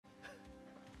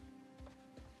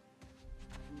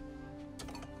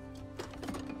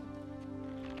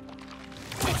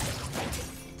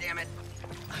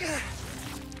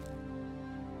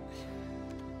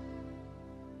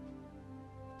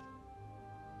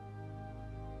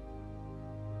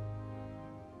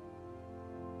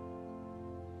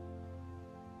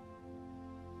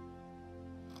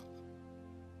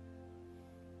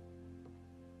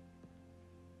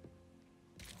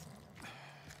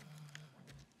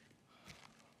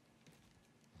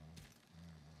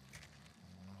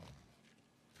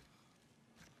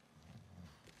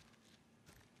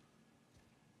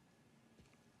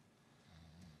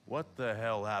What the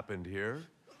hell happened here?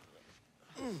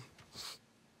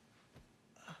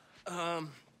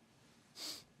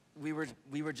 We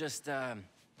were just,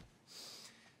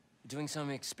 doing some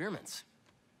experiments.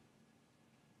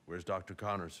 Where's Dr.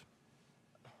 Connors?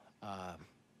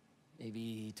 Maybe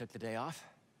he took the day off?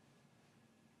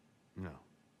 No.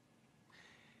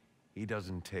 He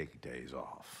doesn't take days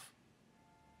off.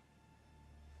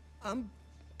 I'm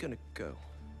gonna go.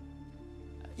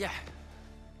 Yeah.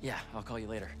 Yeah, I'll call you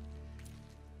later.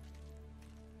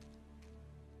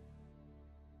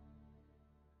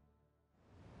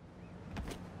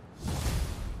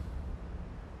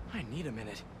 I need a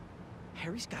minute.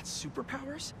 Harry's got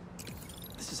superpowers?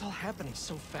 This is all happening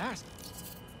so fast.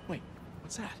 Wait,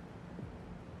 what's that?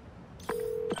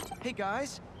 Hey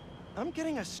guys, I'm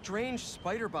getting a strange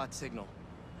spider-bot signal.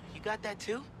 You got that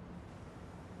too?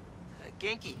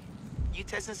 Genki, you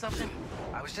testing something?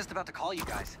 I was just about to call you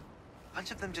guys. A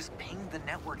bunch of them just pinged the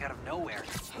network out of nowhere.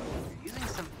 They're using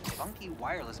some funky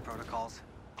wireless protocols.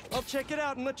 I'll check it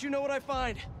out and let you know what I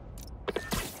find.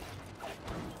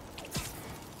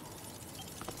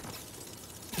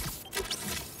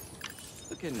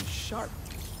 Looking sharp.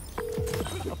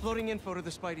 Uploading info to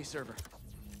the Spidey server.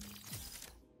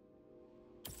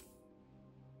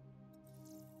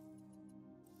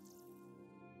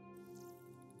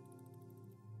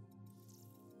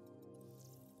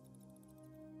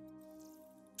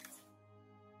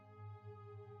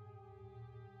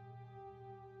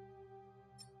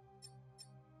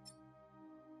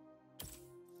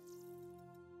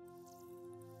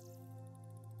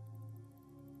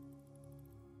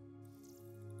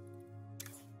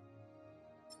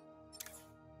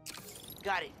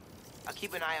 Got it. I'll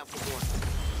keep an eye out for more.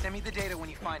 Send me the data when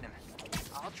you find him.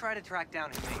 I'll try to track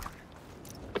down who made him.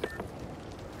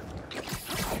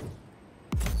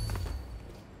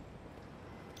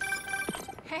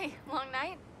 Hey, long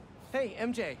night? Hey,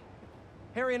 MJ.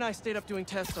 Harry and I stayed up doing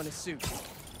tests on his suit.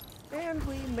 And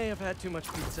we may have had too much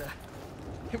pizza.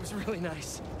 It was really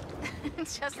nice.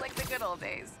 Just like the good old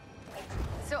days.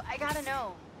 So I gotta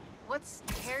know, what's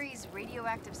Harry's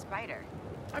radioactive spider?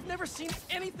 I've never seen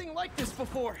anything like this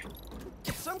before.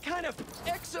 It's some kind of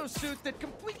exosuit that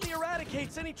completely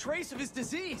eradicates any trace of his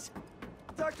disease.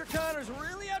 Dr. Connors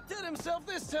really outdid himself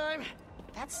this time.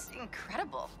 That's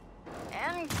incredible.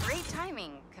 And great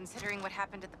timing, considering what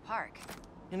happened at the park.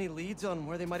 Any leads on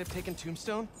where they might have taken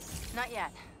Tombstone? Not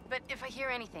yet, but if I hear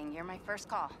anything, you're my first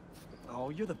call. Oh,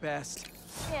 you're the best.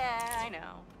 Yeah, I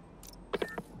know.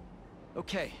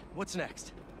 Okay, what's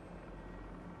next?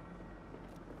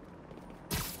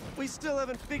 We still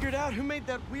haven't figured out who made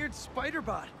that weird spider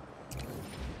bot.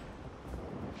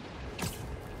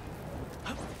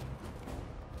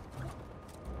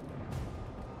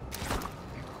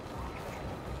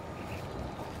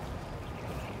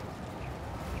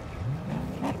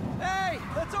 Hey,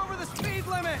 that's over the speed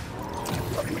limit!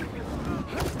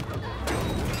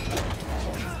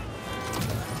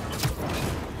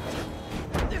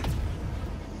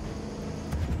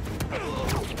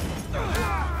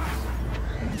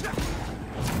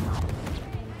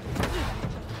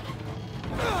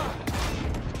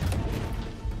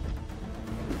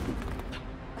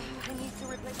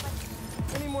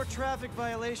 Traffic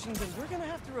violations, and we're gonna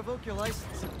have to revoke your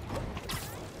license.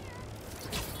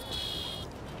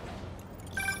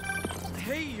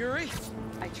 Hey, Yuri.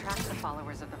 I tracked the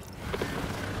followers of the...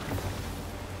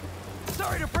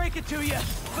 Sorry to break it to you,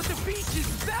 but the beach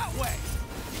is that way!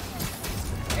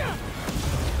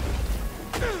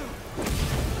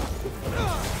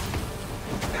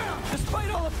 Despite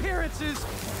all appearances,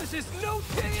 this is no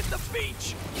day at the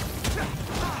beach!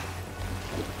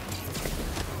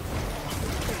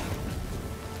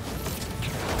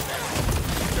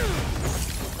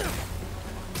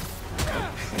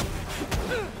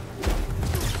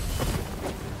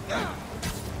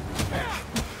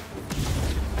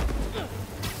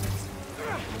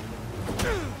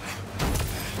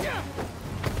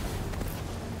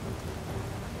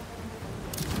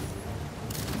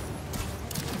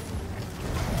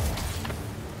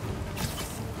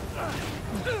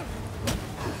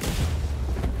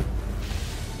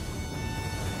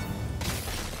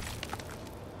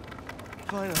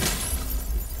 Finally,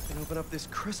 I can open up this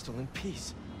crystal in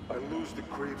peace. I lose the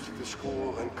creeps at the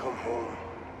school and come home.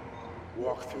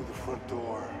 Walk through the front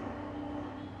door.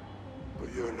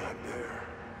 But you're not there.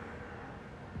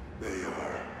 They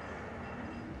are.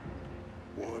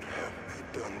 What have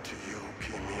they done to you,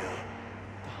 Keemia?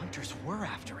 The hunters were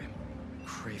after him.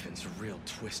 Craven's real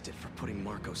twisted for putting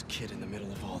Marco's kid in the middle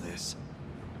of all this.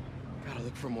 Gotta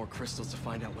look for more crystals to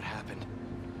find out what happened.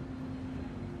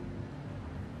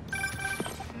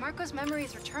 Marco's memory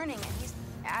is returning, and he's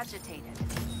agitated.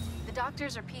 The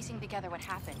doctors are piecing together what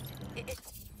happened. It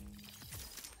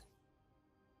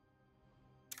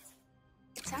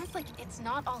sounds like it's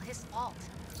not all his fault.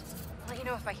 I'll let you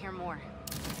know if I hear more.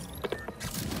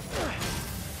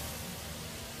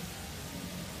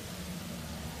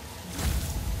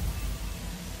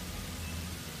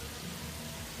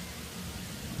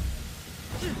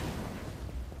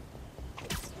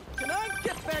 Can I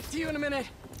get back to you in a minute?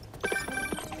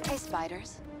 Hey,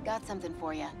 Spiders. Got something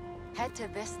for you. Head to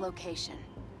this location.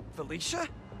 Felicia?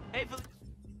 Hey, Felicia?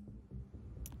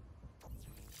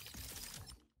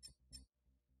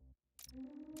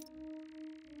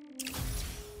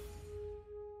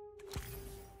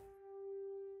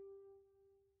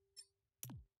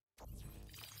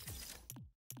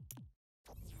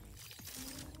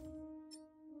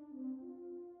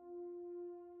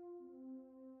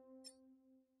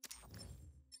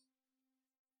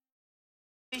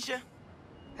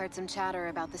 Heard some chatter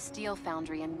about the steel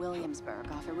foundry in Williamsburg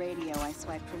off a radio I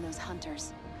swiped from those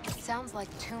hunters. Sounds like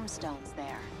Tombstone's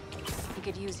there. He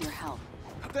could use your help.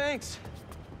 Thanks.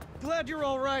 Glad you're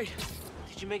all right.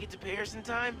 Did you make it to Paris in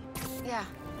time? Yeah,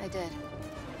 I did.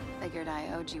 Figured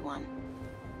I owed you one.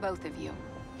 Both of you.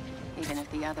 Even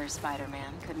if the other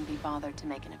Spider-Man couldn't be bothered to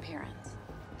make an appearance.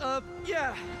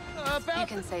 Yeah, about...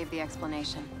 You can save the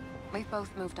explanation. We've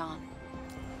both moved on.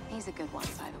 He's a good one,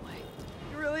 by the way.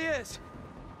 He really is.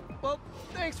 Well,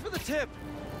 thanks for the tip.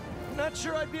 Not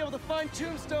sure I'd be able to find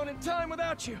Tombstone in time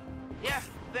without you. Yeah,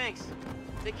 thanks.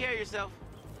 Take care of yourself.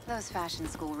 Those fashion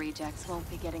school rejects won't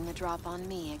be getting the drop on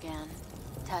me again.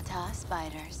 Ta-ta,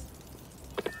 Spiders.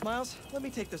 Miles, let me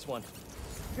take this one.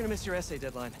 You're gonna miss your essay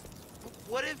deadline.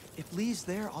 What if... If Lee's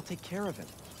there, I'll take care of him.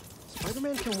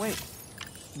 Spider-Man can wait.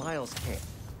 Miles can't.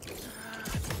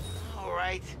 All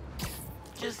right.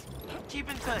 Just keep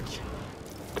in touch.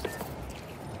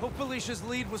 Hope Felicia's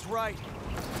lead was right.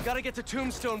 Gotta get to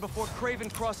Tombstone before Craven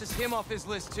crosses him off his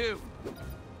list, too.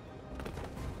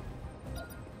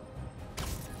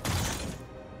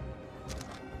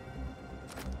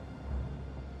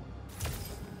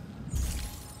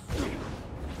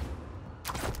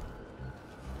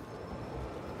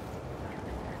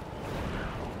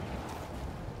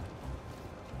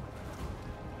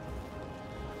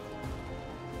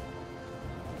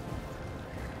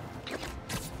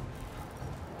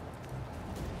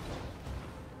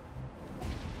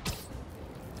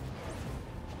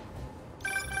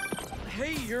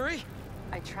 Hey, Yuri.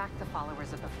 I tracked the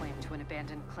followers of the Flame to an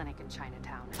abandoned clinic in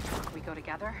Chinatown. If we go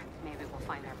together, maybe we'll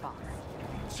find their boss.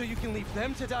 So you can leave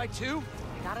them to die, too?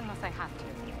 Not unless I have to.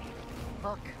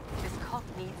 Look, this cult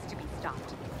needs to be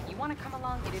stopped. If you want to come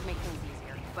along, it'd make things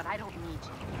easier, but I don't need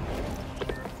you.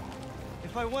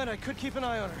 If I went, I could keep an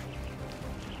eye on her.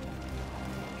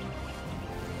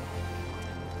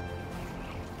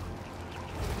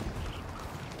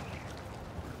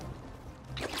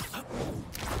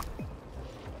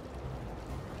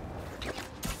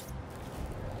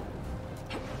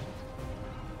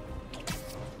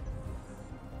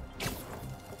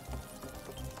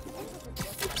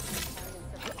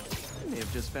 May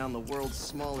have just found the world's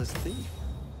smallest thief.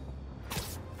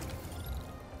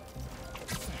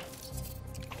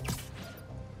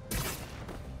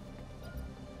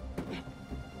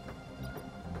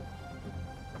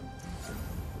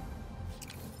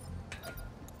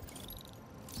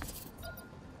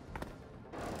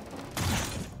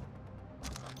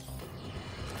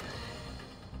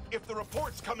 If the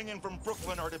reports coming in from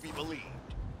Brooklyn are to be believed,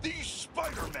 these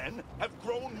Spider-Men have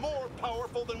grown more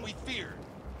powerful than we feared.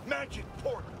 Magic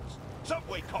portals,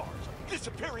 subway cars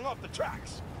disappearing off the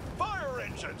tracks, fire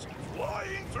engines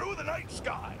flying through the night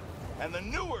sky, and the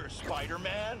newer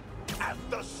Spider-Man at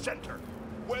the center.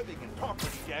 Webbing and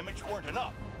property damage weren't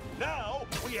enough. Now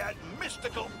we add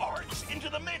mystical arts into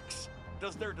the mix.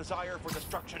 Does their desire for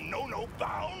destruction know no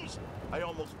bounds? I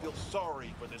almost feel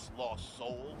sorry for this lost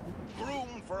soul,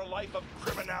 groomed for a life of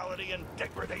criminality and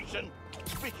degradation.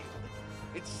 Speaking of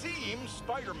it seems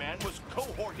Spider-Man was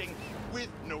cohorting with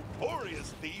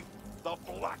notorious thief, the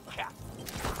Black Cat.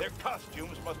 Their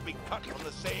costumes must be cut from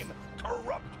the same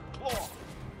corrupt cloth.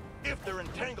 If their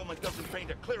entanglement doesn't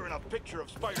paint a clear enough picture of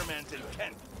Spider-Man's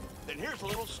intent, then here's a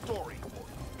little story for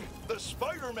you. The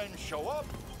Spider-Men show up,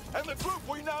 and the group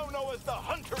we now know as the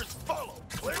Hunters follow.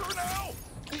 Clear now?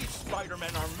 These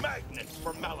Spider-Men are magnets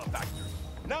for malefactors.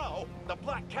 Now, the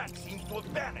Black Cat seems to have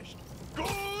vanished.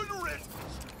 Good riddance!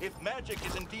 If magic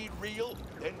is indeed real,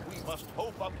 then we must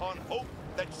hope upon hope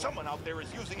that someone out there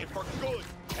is using it for good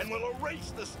and will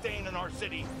erase the stain in our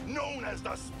city known as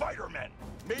the Spider-Men.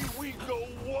 May we go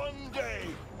one day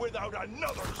without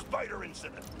another spider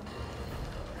incident.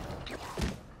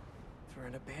 For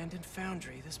an abandoned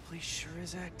foundry, this place sure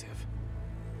is active.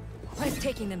 What's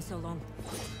taking them so long?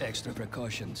 Extra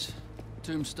precautions.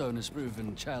 Tombstone has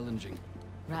proven challenging.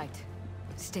 Right.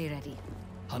 Stay ready.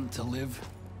 Hunt to live.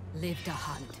 Live to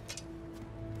hunt.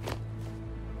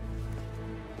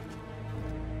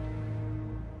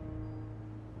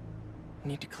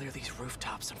 Need to clear these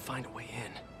rooftops and find a way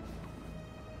in.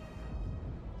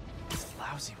 It's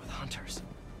lousy with hunters.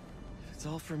 If it's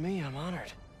all for me, I'm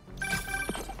honored.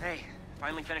 Hey,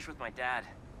 finally finished with my dad.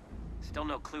 Still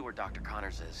no clue where Dr.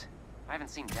 Connors is. I haven't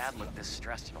seen Dad look this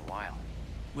stressed in a while.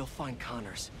 We'll find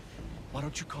Connors. Why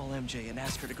don't you call MJ and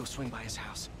ask her to go swing by his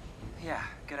house? Yeah,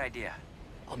 good idea.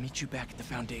 I'll meet you back at the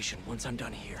Foundation once I'm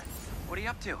done here. What are you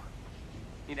up to?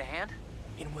 Need a hand?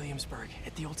 In Williamsburg,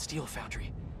 at the old steel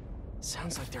foundry.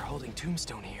 Sounds like they're holding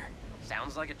Tombstone here.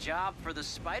 Sounds like a job for the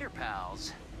Spider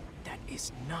Pals. That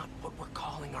is not what we're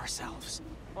calling ourselves.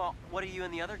 Well, what do you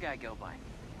and the other guy go by?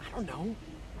 I don't know.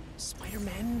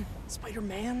 Spider-Men?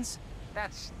 Spider-Mans?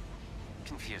 That's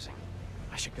confusing.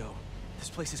 I should go.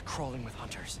 This place is crawling with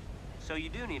hunters. So you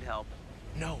do need help?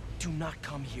 No, do not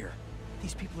come here.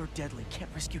 These people are deadly.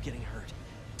 Can't risk you getting hurt.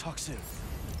 Talk soon.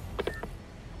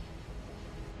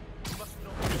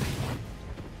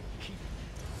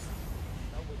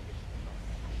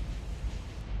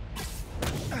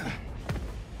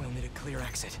 We'll need a clear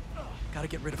exit. Gotta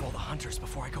get rid of all the hunters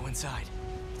before I go inside.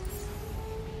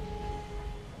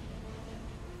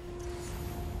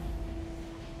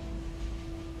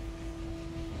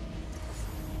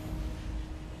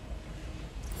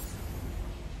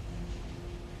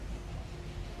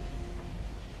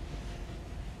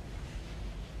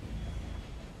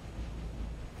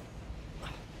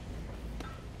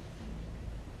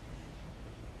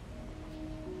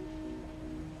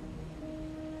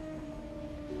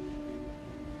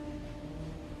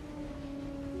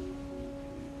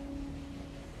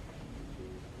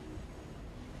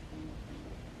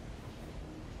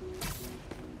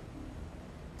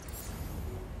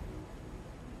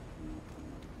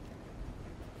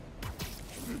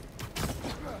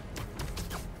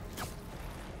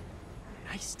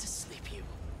 Nice to sleep you.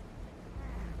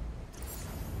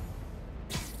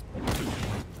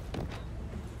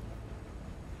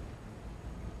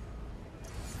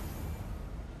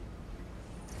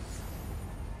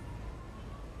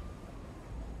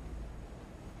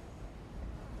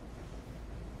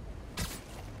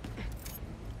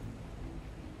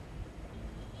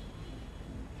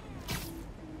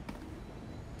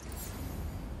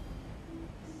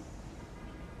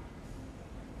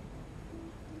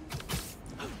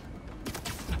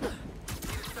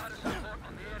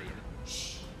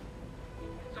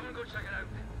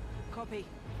 Copy.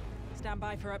 Stand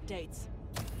by for updates.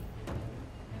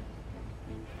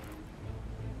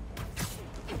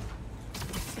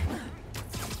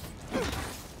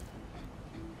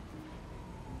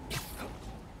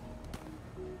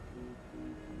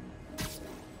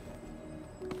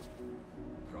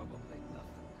 Probably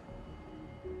nothing.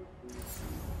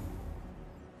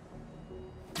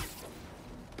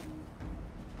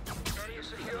 Area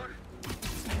secure?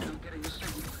 Still getting the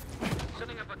signal.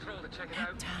 Sending a patrol to check it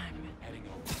out. Time. Heading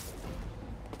on.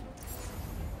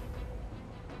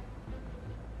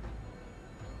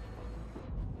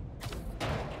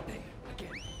 There,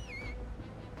 again.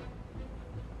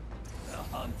 The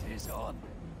hunt is on.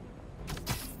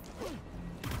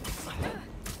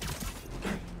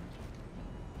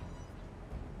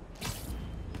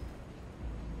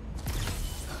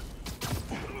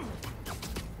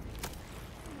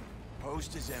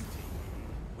 Post is empty.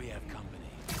 We have company.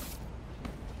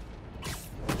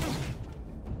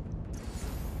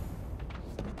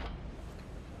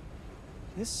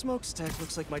 This smokestack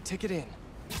looks like my ticket in.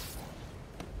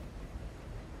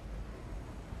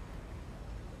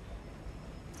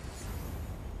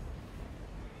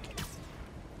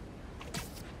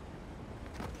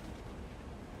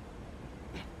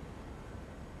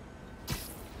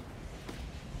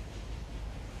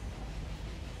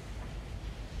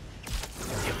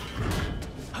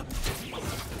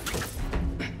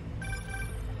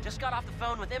 Just got off the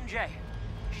phone with MJ.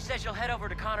 She says she'll head over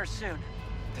to Connors soon.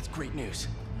 That's great news.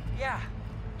 Yeah,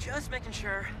 just making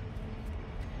sure.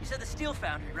 You said the steel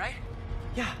foundry, right?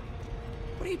 Yeah.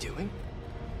 What are you doing?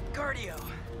 Cardio.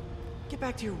 Get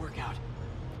back to your workout.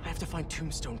 I have to find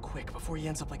Tombstone quick before he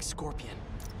ends up like Scorpion.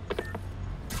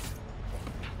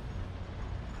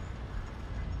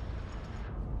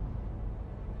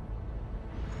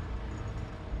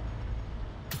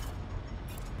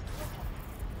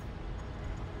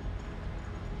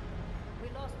 We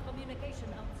lost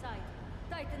communication outside.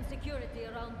 Tighten security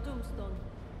around Tombstone.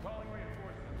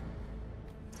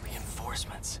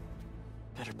 Reinforcements.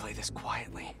 Better play this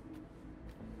quietly.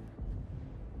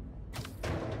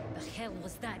 The hell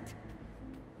was that?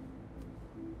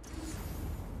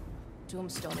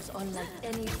 Tombstone is unlike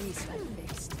any beast I've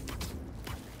faced.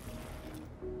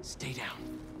 Stay down.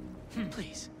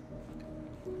 Please.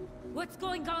 What's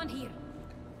going on here?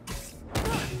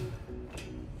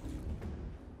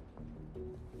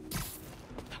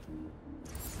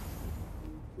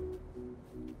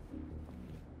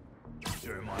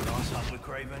 During my last hunt with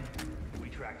Craven, we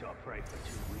tracked our prey for 2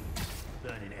 weeks,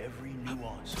 learning every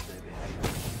nuance of their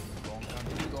behavior. Wrong time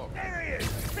to go. There he is!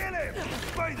 Kill him!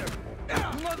 Spider!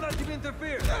 Do not let him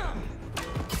interfere!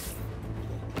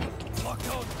 Locked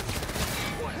on!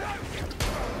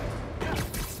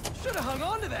 Should have hung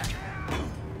on to that!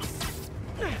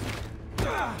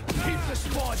 Keep the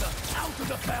spider out of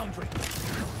the foundry!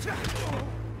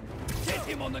 Get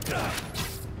him on the ground!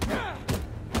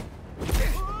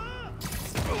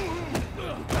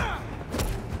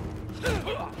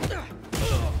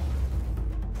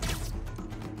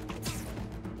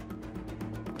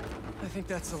 I think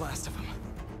that's the last of them.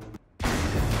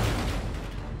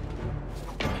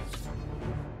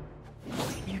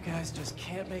 You guys just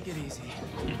can't make it easy.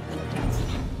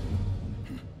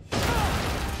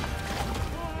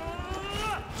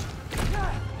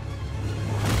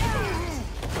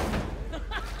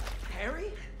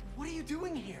 Harry? What are you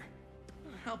doing here?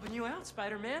 Helping you out,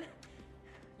 Spider-Man.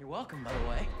 You're welcome, by the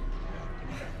way.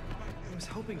 I was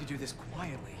hoping to do this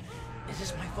quietly. Is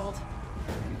this my fault?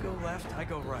 You go left, I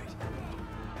go right.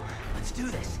 Let's do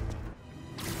this.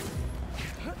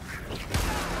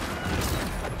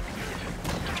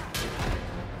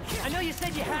 I know you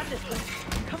said you had this, but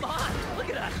come on, look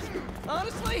at us.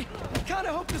 Honestly, I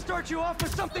kinda hope to start you off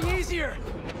with something easier.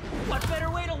 What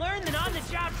better way to learn than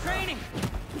on-the-job training?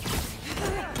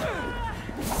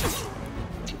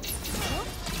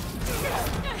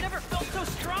 I've never felt so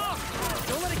strong.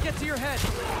 Don't let it get to your head.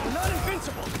 You're not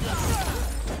invincible.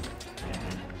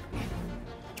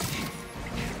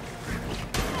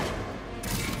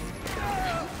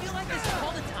 You feel like this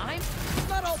all the time? It's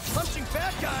not all punching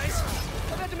bad guys.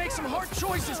 I've had to make some hard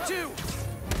choices too.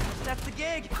 That's the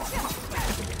gig.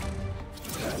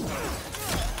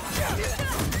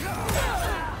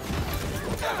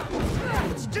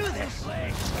 Let's do this.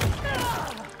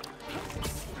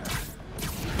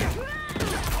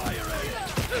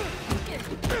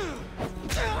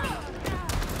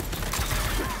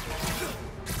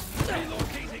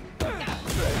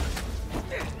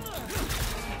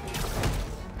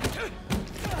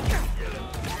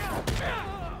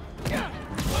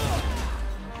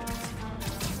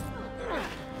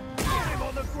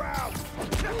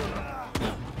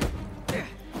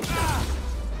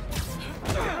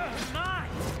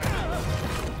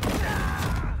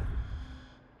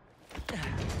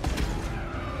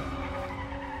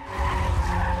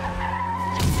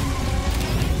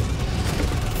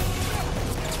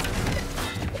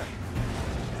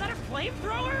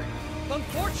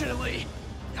 Unfortunately,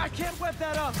 I can't web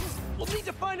that up. We'll need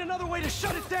to find another way to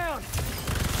shut it down.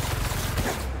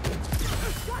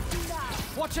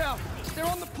 Watch out! They're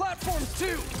on the platforms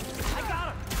too! I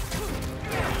got them!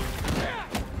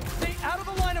 Stay out of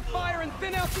the line of fire and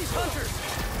thin out these hunters!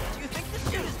 Do you think this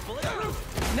shit is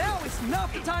bulletproof? Now is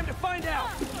not the time to find out!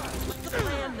 What's the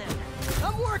plan then?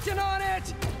 I'm working on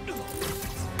it!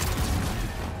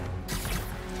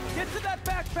 Get to that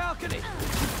back balcony!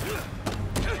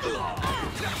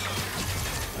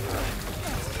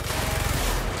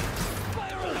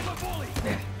 Fire on the bully!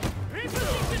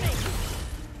 Repositioning!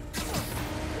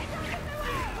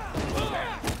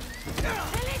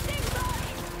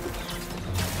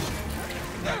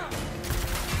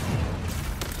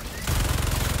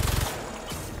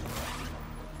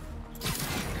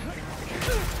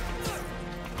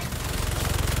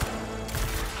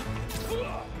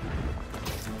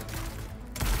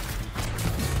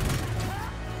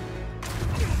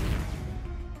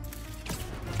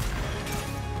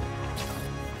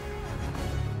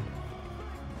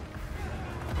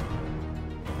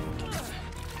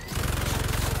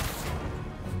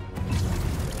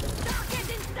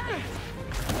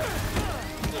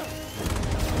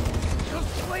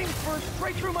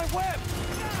 Right through my web!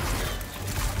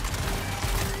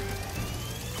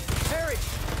 Harry,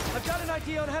 I've got an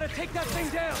idea on how to take that thing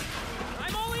down!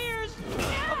 I'm all ears!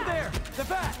 Up there! The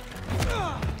bat!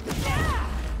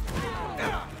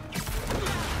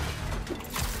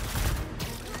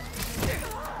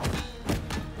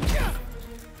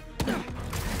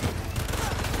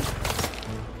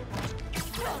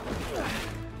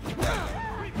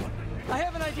 I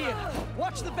have an idea!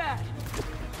 Watch the bat!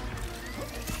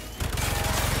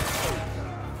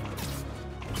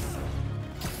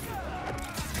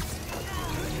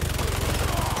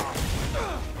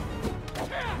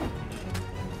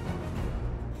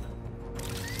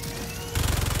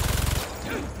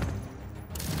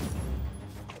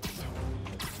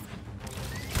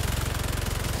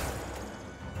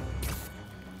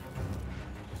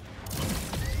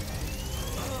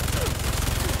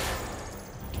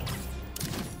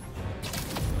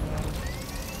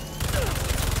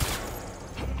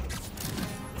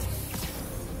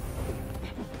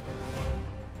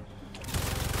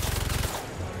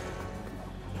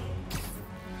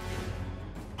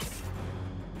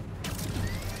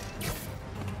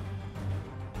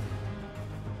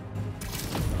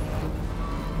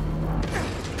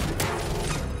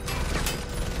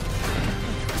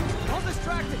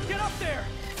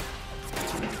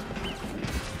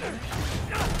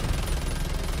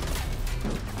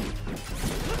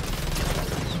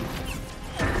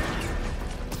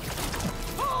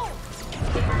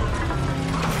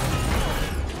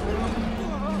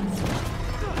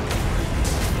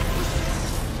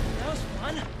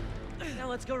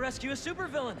 let's go rescue a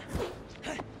supervillain.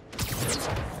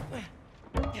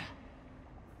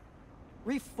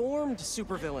 Reformed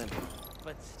supervillain.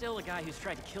 But still a guy who's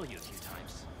tried to kill you a few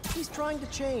times. He's trying to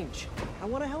change. I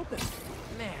want to help him.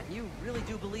 Man, you really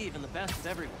do believe in the best of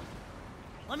everyone.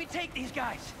 Let me take these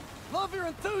guys. Love your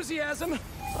enthusiasm,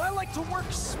 but I like to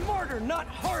work smarter, not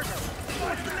harder.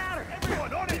 What's the matter?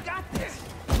 Everyone, on it! We got this!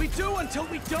 We do until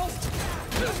we don't!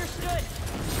 Understood.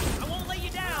 I won't let you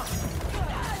down.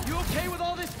 You okay with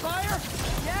all this fire?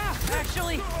 Yeah,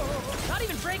 actually. Not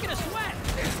even breaking a sweat.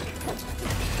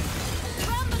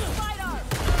 Run the spider!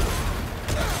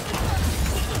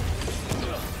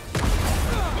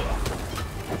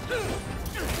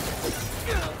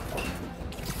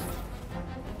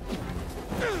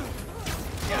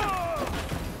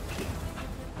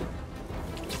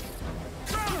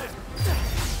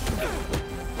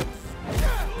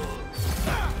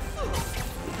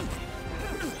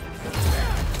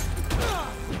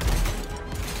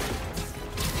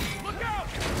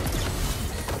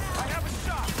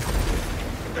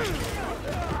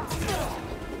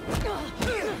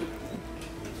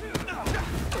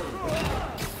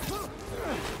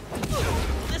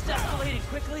 This escalated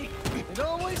quickly. It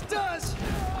always does.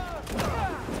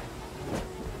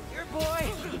 Here,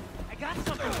 boy. I got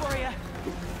something for you.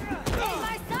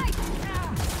 My sight!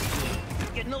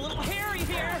 Getting a little hairy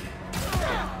here.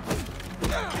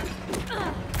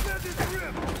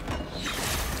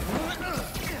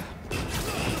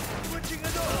 Switching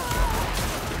it off.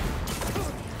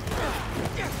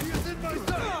 He's in my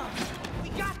sight. We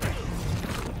got this.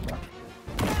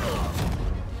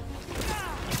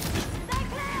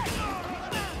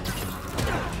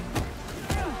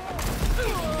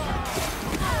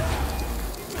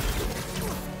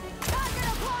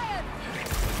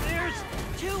 There's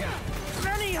too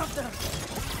many of them!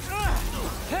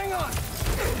 Hang on!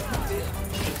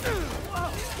 Whoa!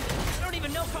 I don't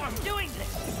even know how I'm doing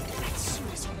this! That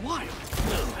suit is wild!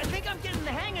 I think I'm getting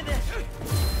the hang of this!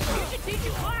 You should teach a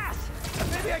class!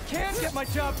 Maybe I can get my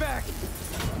job back!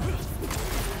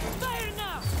 Fire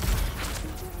now!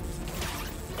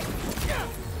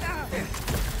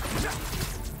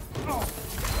 Oh.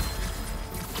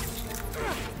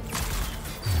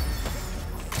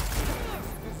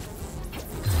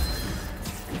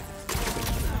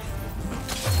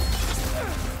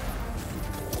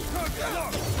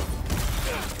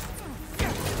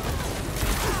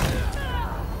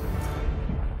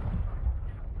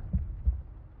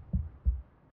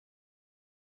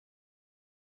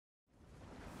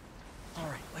 All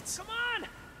right, let's... Come on!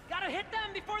 Gotta hit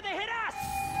them before they hit us!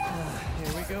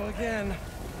 Here we go again.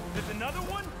 There's another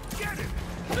one? Get it!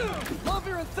 Love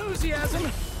your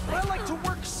enthusiasm, but I like to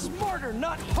work smarter,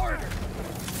 not harder.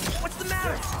 What's the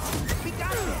matter? We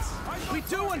got this. We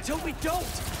do until we don't.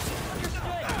 Understood.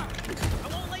 I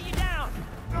won't let you down.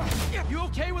 You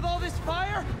okay with all this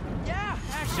fire? Yeah,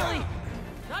 actually.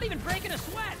 Not even breaking a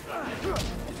sweat.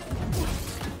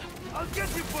 I'll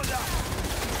get you for that.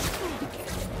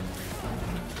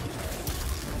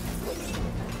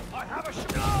 I have a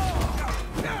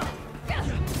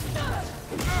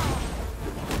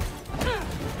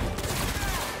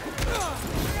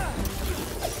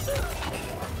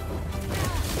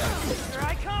Here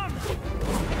I come!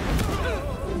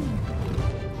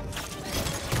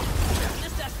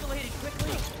 This escalated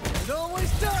quickly. It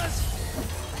always does!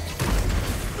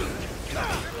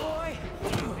 Boy,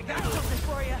 I got something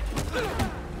for you.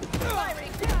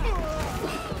 Firing!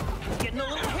 Getting a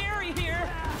little hairy here.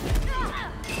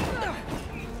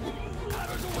 Out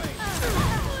of the way!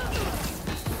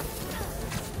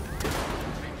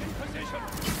 Position!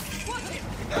 Watch him!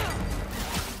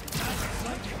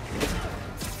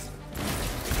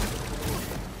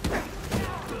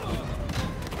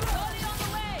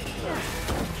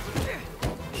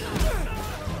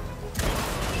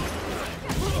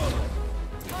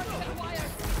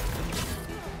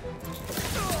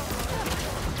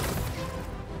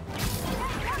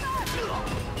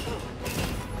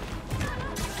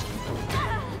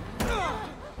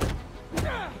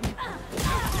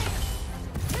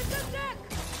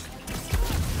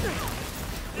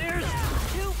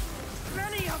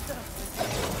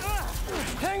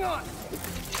 Hang on!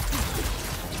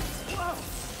 Whoa!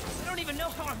 I don't even know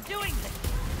how I'm doing this!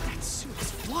 That suit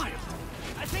is wild!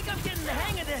 I think I'm getting the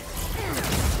hang of this!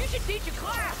 You should teach a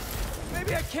class!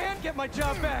 Maybe I can get my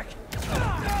job back!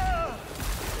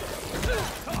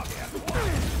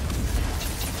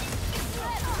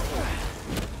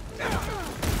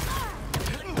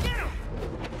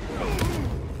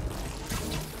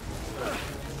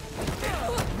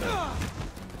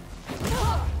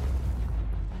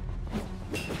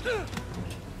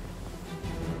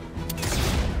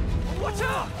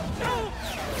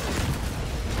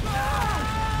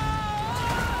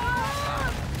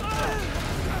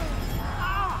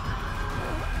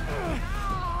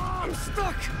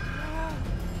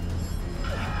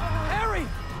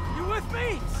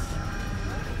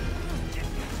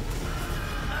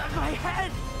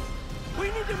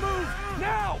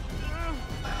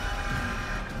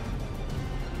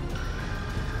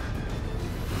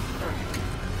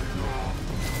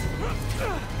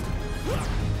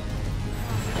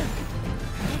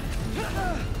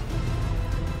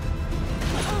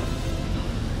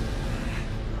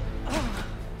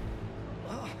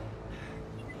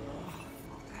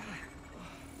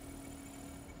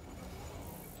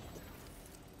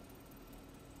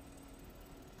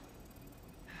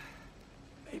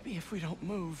 Maybe if we don't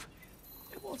move,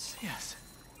 it won't see us.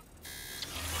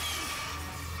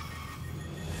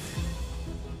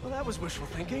 Well, that was wishful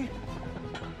thinking.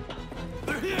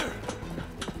 They're here!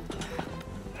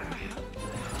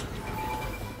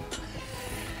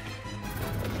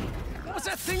 What was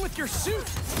that thing with your suit?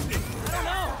 I don't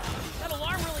know. That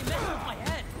alarm really messed with my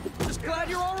head. Just glad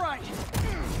you're all right.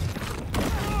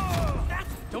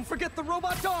 Don't forget the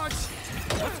robot dogs.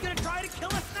 What's gonna try to kill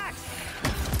us next?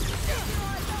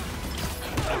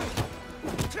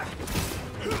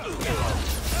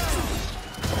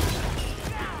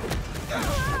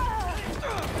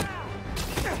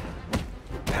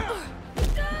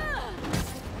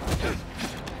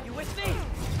 You with me?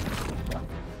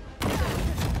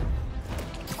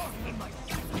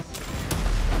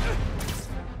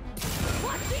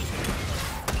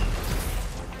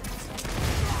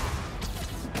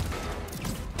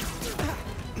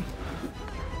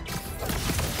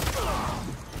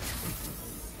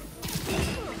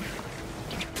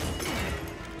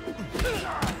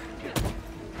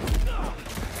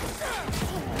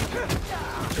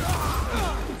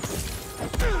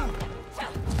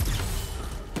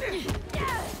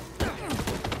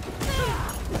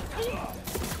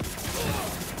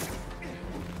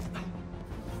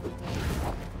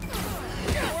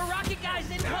 More rocket guys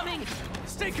incoming!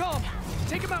 Stay calm.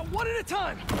 Take them out one at a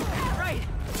time. Right.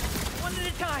 One at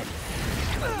a time.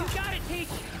 You got it, Teach.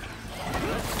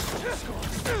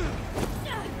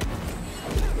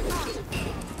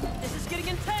 This is getting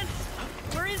intense.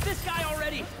 Where is this guy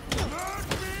already?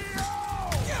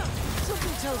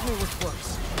 Something tells me we're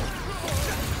close.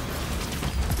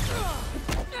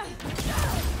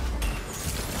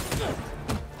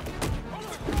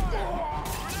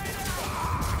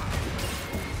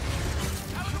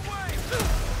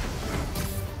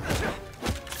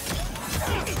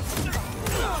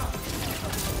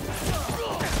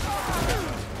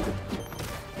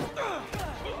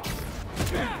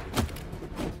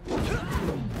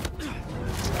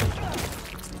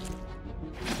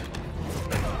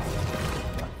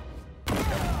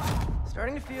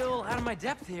 Starting to feel out of my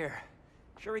depth here.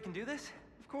 Sure we can do this?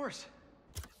 Of course.